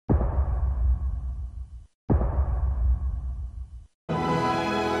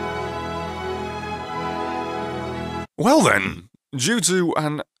Well then, due to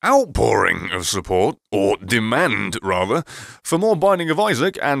an outpouring of support, or demand rather, for more Binding of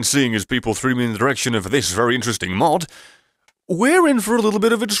Isaac, and seeing as people threw me in the direction of this very interesting mod, we're in for a little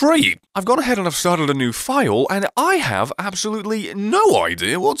bit of a treat. I've gone ahead and I've started a new file, and I have absolutely no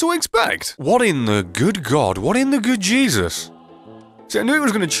idea what to expect. What in the good God? What in the good Jesus? See, I knew it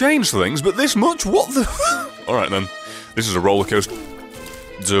was going to change things, but this much? What the... Alright then. This is a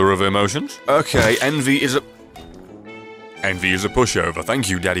rollercoaster of emotions. Okay, envy is a pushover, thank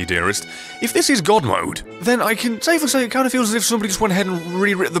you, Daddy Dearest. If this is God mode, then I can safely say it kind of feels as if somebody just went ahead and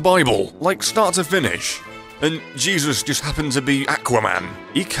rewrit the Bible, like start to finish. And Jesus just happened to be Aquaman.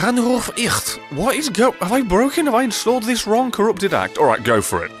 Ich kann ruf echt. What is go- Have I broken? Have I installed this wrong corrupted act? Alright, go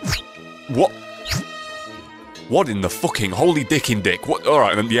for it. What? What in the fucking holy dick in dick? What?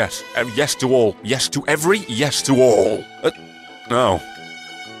 Alright then, yes. Yes to all. Yes to every, yes to all. Oh.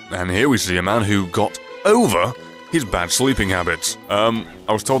 And here we see a man who got over his bad sleeping habits. I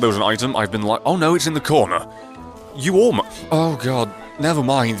was told there was an item, I've been like, oh no, it's in the corner. You almost... Oh god, never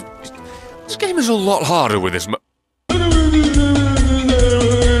mind. This game is a lot harder with this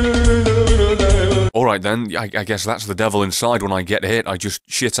Alright then, I guess that's the devil inside. When I get hit, I just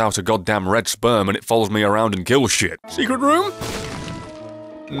shit out a goddamn red sperm and it follows me around and kills shit. Secret room?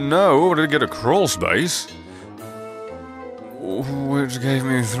 No, did I get a crawl space? Which gave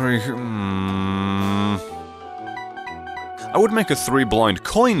me 3... I would make a 3 blind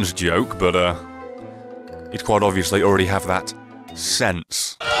coins joke, but, it quite obviously already have that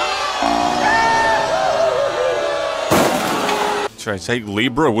sense. Should I take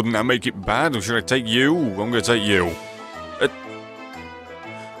Libra? Wouldn't that make it bad? Or should I take you? I'm gonna take you.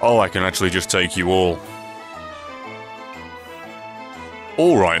 Oh, I can actually just take you all.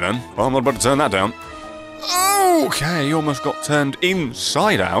 Alright then. Well, I'm not about to turn that down. Okay, you almost got turned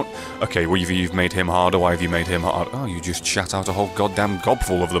inside out. Okay, well, you've made him harder. Why have you made him harder? Oh, you just chat out a whole goddamn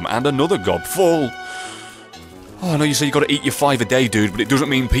gobful of them. And another gobful. Oh, I know you say you gotta eat your 5 a day, dude, but it doesn't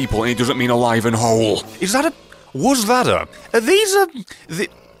mean people, and it doesn't mean alive and whole. Is that a... Was that a... Are these a...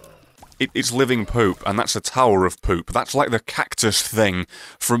 It's living poop, and that's a tower of poop. That's like the cactus thing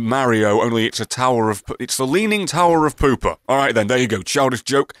from Mario, only it's a tower of... It's the leaning tower of pooper. Alright then, there you go. Childish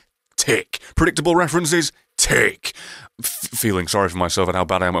joke. Tick. Predictable references. Tick. Feeling sorry for myself and how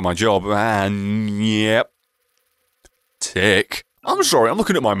bad I am at my job. And... Yep. Tick. I'm sorry, I'm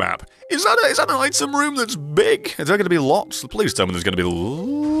looking at my map. Is that an item room that's big? Is there going to be lots? Please tell me there's going to be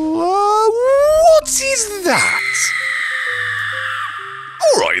what is that?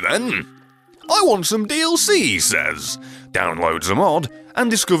 Alright then. I want some DLC, he says. Downloads a mod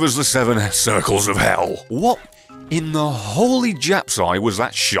and discovers the 7 circles of hell. What in the holy Jap's eye was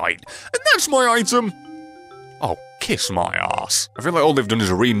that shite? And that's my item. Oh, kiss my ass. I feel like all they've done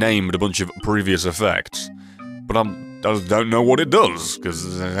is renamed a bunch of previous effects. But I don't know what it does,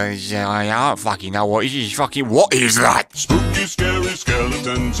 because I don't fucking know what is fucking... What is that? Spooky, scary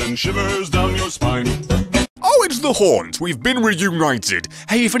skeletons and shivers down your spine. Oh, it's the Haunt. We've been reunited.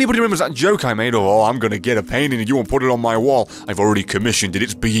 Hey, if anybody remembers that joke I made of, oh, I'm gonna get a painting and you won't put it on my wall. I've already commissioned it.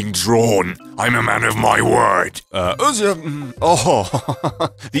 It's being drawn. I'm a man of my word. The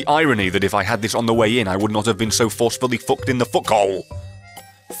irony that if I had this on the way in, I would not have been so forcefully fucked in the fuckhole.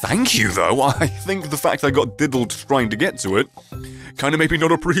 Thank you, though. I think the fact I got diddled trying to get to it kind of made me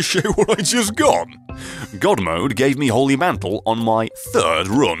not appreciate what I just got. God mode gave me Holy Mantle on my 3rd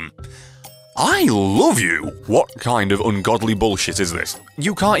run. I love you! What kind of ungodly bullshit is this?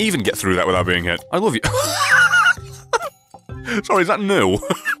 You can't even get through that without being hit. I love you. Sorry, is that new?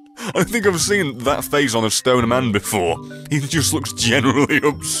 I think I've seen that face on a stone man before. He just looks generally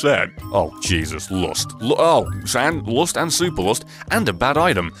upset. Oh, Jesus, lust. Lust and super lust, and a bad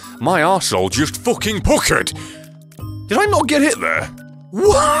item. My arsehole just fucking puckered! Did I not get hit there?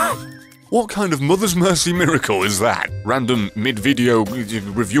 What? What kind of Mother's Mercy miracle is that? Random mid-video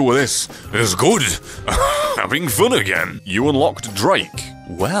review of this is good. Having fun again. You unlocked Drake.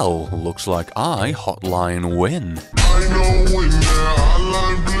 Well, looks like I hotline win. I know when the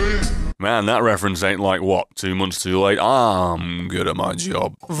hotline bling. Man, that reference ain't like, what, 2 months too late? I'm good at my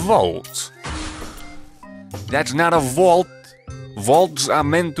job. Vault. That's not a vault. Vaults are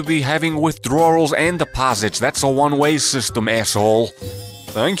meant to be having withdrawals and deposits. That's a one-way system, asshole.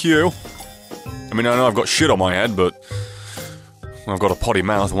 Thank you. I mean, I know I've got shit on my head, but I've got a potty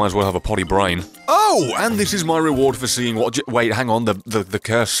mouth, might as well have a potty brain. Oh, and this is my reward for seeing what... Wait, hang on, the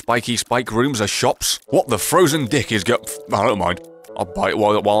cursed spiky spike rooms are shops? What the frozen dick is I don't mind. I'll bite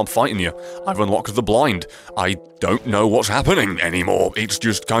while I'm fighting you. I've unlocked the blind. I don't know what's happening anymore. It's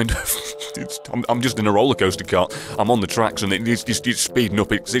just kind of... I'm just in a roller coaster cart. I'm on the tracks and it's speeding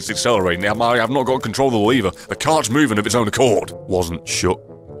up. It's accelerating. I've not got control of the lever. The cart's moving of its own accord. Wasn't shut.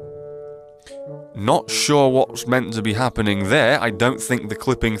 Not sure what's meant to be happening there. I don't think the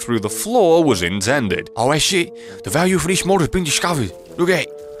clipping through the floor was intended. Oh, shit. The value for this mod has been discovered. Look at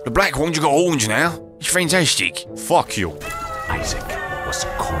it. The black ones have got orange now. It's fantastic. Fuck you. Isaac was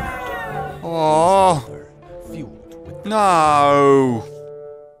cornered. Oh. No.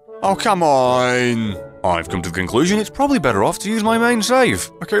 Oh, come on. I've come to the conclusion it's probably better off to use my main save.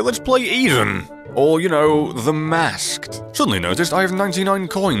 Okay, let's play Eden. Or, you know, the Masked. Suddenly noticed I have 99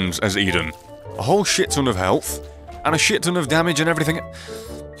 coins as Eden. A whole shit ton of health, and a shit ton of damage and everything.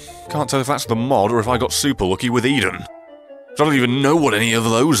 Can't tell if that's the mod or if I got super lucky with Eden. So I don't even know what any of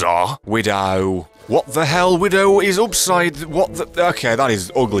those are. Widow. What the hell, Widow is upside... What the... Okay, that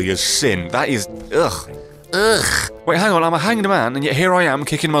is ugly as sin. That is... Ugh. Ugh. Wait, hang on, I'm a hanged man, and yet here I am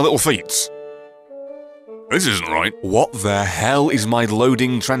kicking my little feet. This isn't right. What the hell is my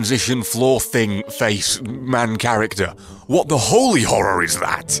loading transition floor thing face man character? What the holy horror is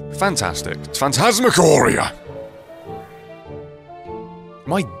that? Fantastic. It's phantasmagoria.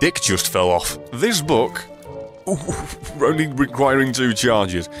 My dick just fell off. This book... only requiring 2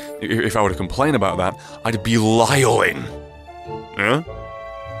 charges. If I were to complain about that, I'd be lying. Huh?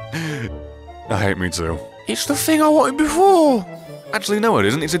 I hate me too. It's the thing I wanted before. Actually, no it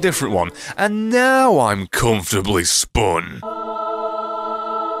isn't, it's a different one. And now I'm comfortably spun.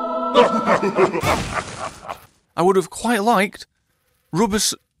 I would have quite liked...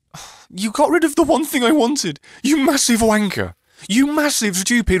 You got rid of the one thing I wanted. You massive wanker. You massive,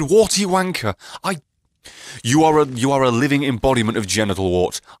 stupid, warty wanker. You are a living embodiment of genital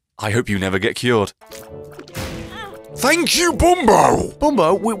warts. I hope you never get cured. Thank you, Bumbo!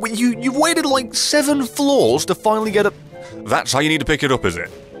 Bumbo, you've waited like 7 floors to finally get a... That's how you need to pick it up, is it?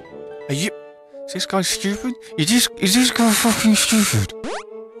 Is this guy stupid? Is this guy fucking stupid?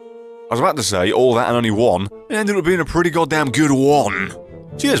 I was about to say, all that and only one. It ended up being a pretty goddamn good one.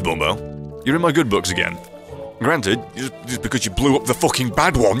 Cheers, Bumbo. You're in my good books again. Granted, just because you blew up the fucking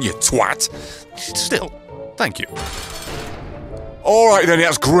bad one, you twat. Still, thank you. Alright then,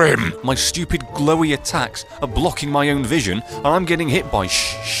 that's grim. My stupid glowy attacks are blocking my own vision, and I'm getting hit by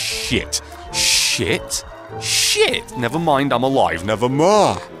shit. Shit? Shit! Never mind, I'm alive. Never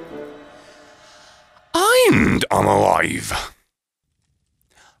mind. I'm alive.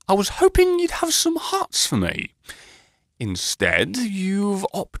 I was hoping you'd have some hearts for me. Instead, you've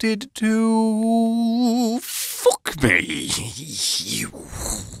opted to... fuck me. You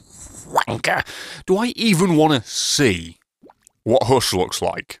wanker. Do I even want to see what Hush looks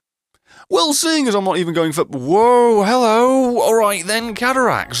like? Well, seeing as I'm not even going for... Whoa, hello. Alright then,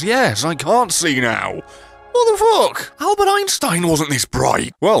 cataracts. Yes, I can't see now. What the fuck? Albert Einstein wasn't this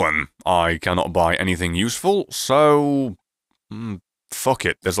bright. Well then, I cannot buy anything useful, so... fuck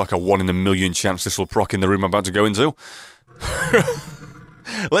it. There's like a 1 in a million chance this will proc in the room I'm about to go into.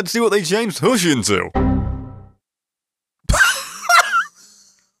 Let's see what they changed Hush into.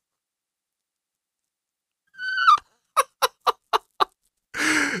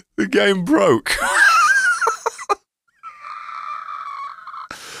 The game broke.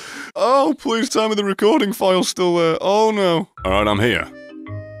 Oh, please tell me the recording file's still there. Oh no. Alright, I'm here.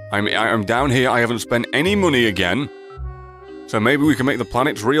 I'm down here, I haven't spent any money again. So maybe we can make the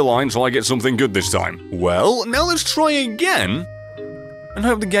planets realign so I get something good this time. Well, now let's try again. And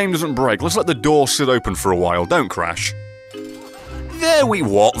hope the game doesn't break. Let's let the door sit open for a while, don't crash. There we...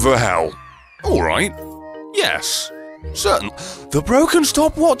 What the hell? Alright. Yes. Certain. The broken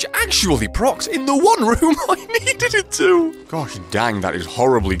stopwatch actually procs in the one room I needed it to. Gosh dang, that is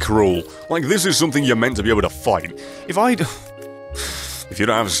horribly cruel. Like, this is something you're meant to be able to fight. If you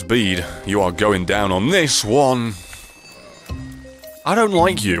don't have speed, you are going down on this one. I don't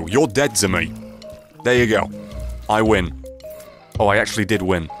like you. You're dead to me. There you go. I win. Oh, I actually did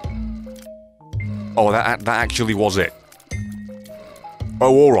win. Oh, that actually was it.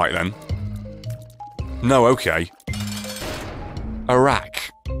 Oh, alright then. No, okay. Iraq.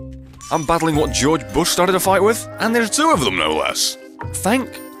 I'm battling what George Bush started a fight with, and there's 2 of them, no less. Thank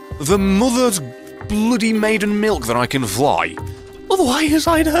the mother's bloody maiden milk that I can fly. Otherwise,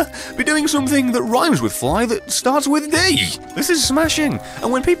 I'd be doing something that rhymes with fly that starts with D. This is smashing.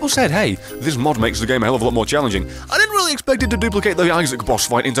 And when people said, hey, this mod makes the game a hell of a lot more challenging, I didn't really expect it to duplicate the Isaac boss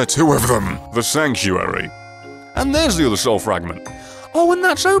fight into 2 of them. The Sanctuary. And there's the other soul fragment. Oh, and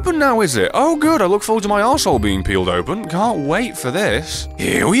that's open now, is it? Oh, good. I look forward to my arsehole being peeled open. Can't wait for this.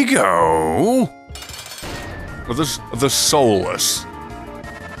 Here we go. The Soulless.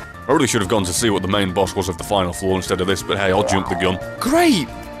 I really should have gone to see what the main boss was of the final floor instead of this, but hey, I'll jump the gun. Great!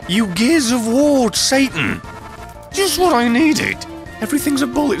 You Gears of War, Satan! Just what I needed! Everything's a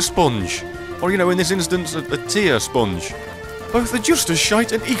bullet sponge. Or, you know, in this instance, a tear sponge. Both are just as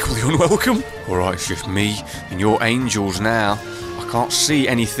shite and equally unwelcome. Alright, it's just me and your angels now. I can't see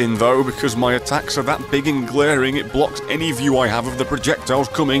anything though, because my attacks are that big and glaring it blocks any view I have of the projectiles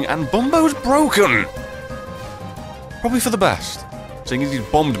coming, and Bumbo's broken! Probably for the best, seeing as he's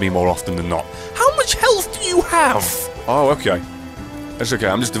bombed me more often than not. How much health do you have? Oh, okay. It's okay,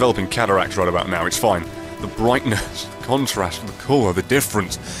 I'm just developing cataracts right about now, it's fine. The brightness, the contrast, the colour, the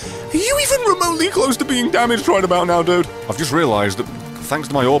difference. Are you even remotely close to being damaged right about now, dude? I've just realised that thanks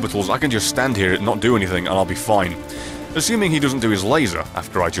to my orbitals, I can just stand here and not do anything and I'll be fine. Assuming he doesn't do his laser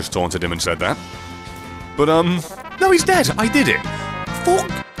after I just taunted him and said that. But, no, he's dead. I did it. Fuck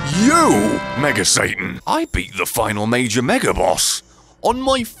you, Mega Satan. I beat the final major Mega Boss on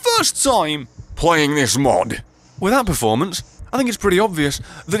my first time playing this mod. With that performance, I think it's pretty obvious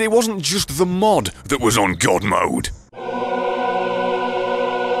that it wasn't just the mod that was on God mode.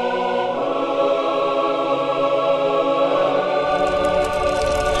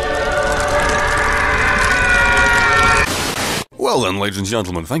 Well then, ladies and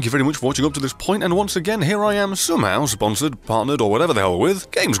gentlemen, thank you very much for watching up to this point, and once again, here I am, somehow sponsored, partnered, or whatever the hell with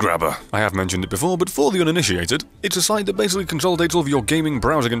GamesGrabber. I have mentioned it before, but for the uninitiated, it's a site that basically consolidates all of your gaming,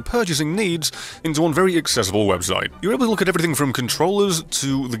 browsing, and purchasing needs into one very accessible website. You're able to look at everything from controllers,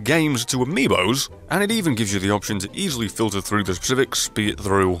 to the games, to amiibos, and it even gives you the option to easily filter through the specifics, be it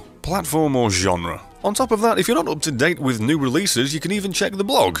through platform or genre. On top of that, if you're not up to date with new releases, you can even check the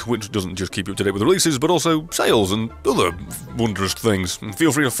blog, which doesn't just keep you up to date with releases, but also sales and other wondrous things. And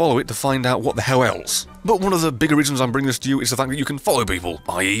feel free to follow it to find out what the hell else. But one of the bigger reasons I'm bringing this to you is the fact that you can follow people,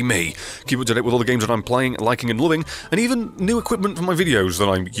 i.e. me, keep up to date with all the games that I'm playing, liking and loving, and even new equipment for my videos that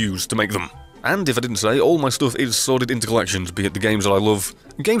I use to make them. And if I didn't say, all my stuff is sorted into collections, be it the games that I love,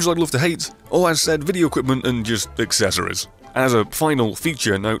 games that I'd love to hate, or as said, video equipment and just accessories. As a final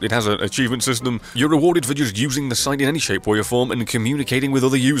feature note, it has an achievement system. You're rewarded for just using the site in any shape, way or form and communicating with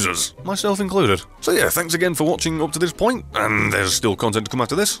other users, myself included. So yeah, thanks again for watching up to this point, and there's still content to come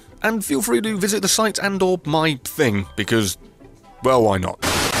after this. And feel free to visit the site and or my thing, because, well, why not?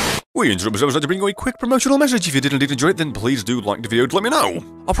 We interrupt this episode to bring you a quick promotional message. If you did indeed enjoy it, then please do like the video to let me know.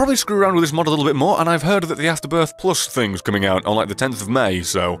 I'll probably screw around with this mod a little bit more, and I've heard that the Afterbirth Plus thing's coming out on like the 10th of May,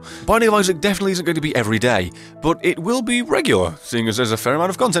 so Binding of Isaac definitely isn't going to be every day, but it will be regular, seeing as there's a fair amount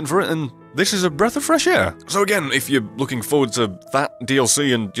of content for it, and this is a breath of fresh air. So again, if you're looking forward to that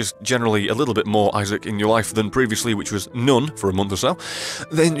DLC and just generally a little bit more Isaac in your life than previously, which was none for a month or so,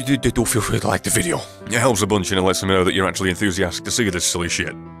 then do feel free to like the video. It helps a bunch and it lets me know that you're actually enthusiastic to see this silly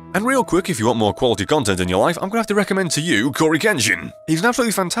shit. And real quick, if you want more quality content in your life, I'm going to have to recommend to you Corey Kenshin. He's an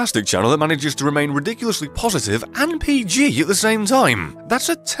absolutely fantastic channel that manages to remain ridiculously positive and PG at the same time. That's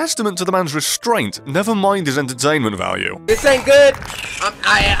a testament to the man's restraint, never mind his entertainment value. This ain't good.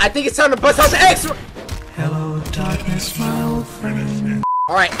 I think it's time to bust out the X-ray. Hello, darkness, my old friend.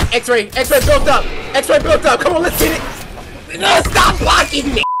 Alright, X-ray built up. X-ray built up. Come on, let's get it. No, stop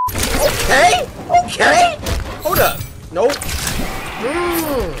blocking me. Okay. Hold up. Nope.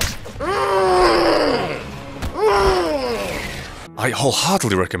 I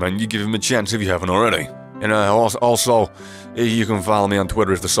wholeheartedly recommend you give him a chance if you haven't already. And also, you can follow me on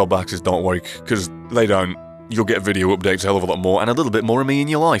Twitter if the sub axes don't work, because they don't. You'll get video updates a hell of a lot more, and a little bit more of me in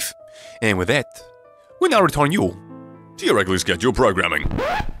your life. And with that, we now return you to your regularly scheduled programming.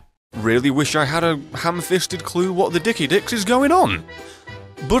 Really wish I had a ham-fisted clue what the Dicky Dicks is going on.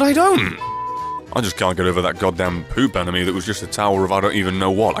 But I don't. I just can't get over that goddamn poop enemy that was just a tower of I don't even know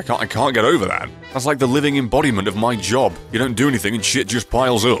what. I can't get over that. That's like the living embodiment of my job. You don't do anything and shit just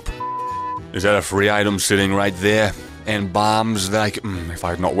piles up. Is that a free item sitting right there? And bombs that I can... if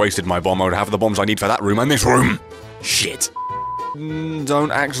I had not wasted my bomb, I would have the bombs I need for that room and this room. Shit.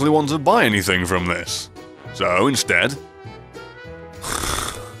 Don't actually want to buy anything from this. So instead...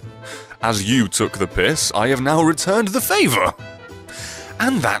 as you took the piss, I have now returned the favour.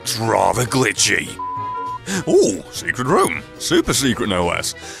 And that's rather glitchy. Ooh, secret room. Super secret, no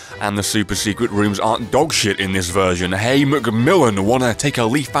less. And the super secret rooms aren't dog shit in this version. Hey, Macmillan, wanna take a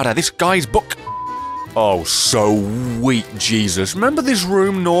leaf out of this guy's book? Oh, sweet Jesus. Remember this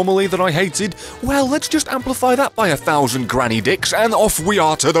room normally that I hated? Well, let's just amplify that by 1,000 granny dicks, and off we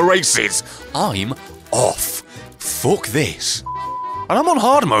are to the races. I'm off. Fuck this. And I'm on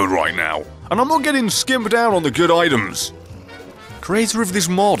hard mode right now, and I'm not getting skimped out on the good items. Creator of this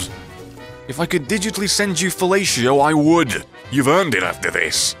mod, if I could digitally send you fellatio, I would. You've earned it after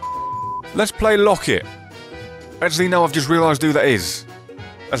this. Let's play Lock It. Actually, no, I've just realised who that is.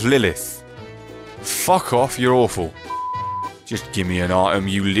 That's Lilith. Fuck off, you're awful. Just give me an item,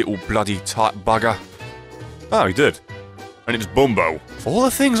 you little bloody tight bugger. Oh, he did. And it's Bumbo. Of all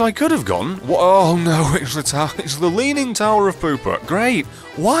the things I could have gone, oh no, it's the Leaning Tower of Pooper. Great.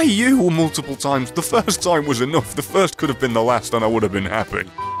 Why you multiple times? The first time was enough. The first could have been the last and I would have been happy.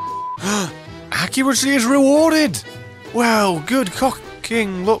 Accuracy is rewarded. Well, good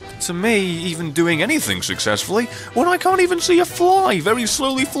cocking luck to me even doing anything successfully when I can't even see a fly very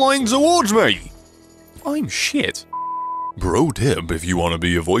slowly flying towards me. I'm shit. Pro tip if you want to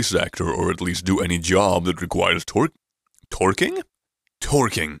be a voice actor or at least do any job that requires torquing?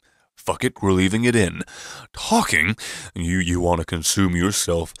 Torquing. Fuck it, we're leaving it in. Talking, you want to consume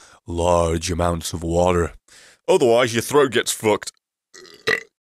yourself large amounts of water. Otherwise your throat gets fucked.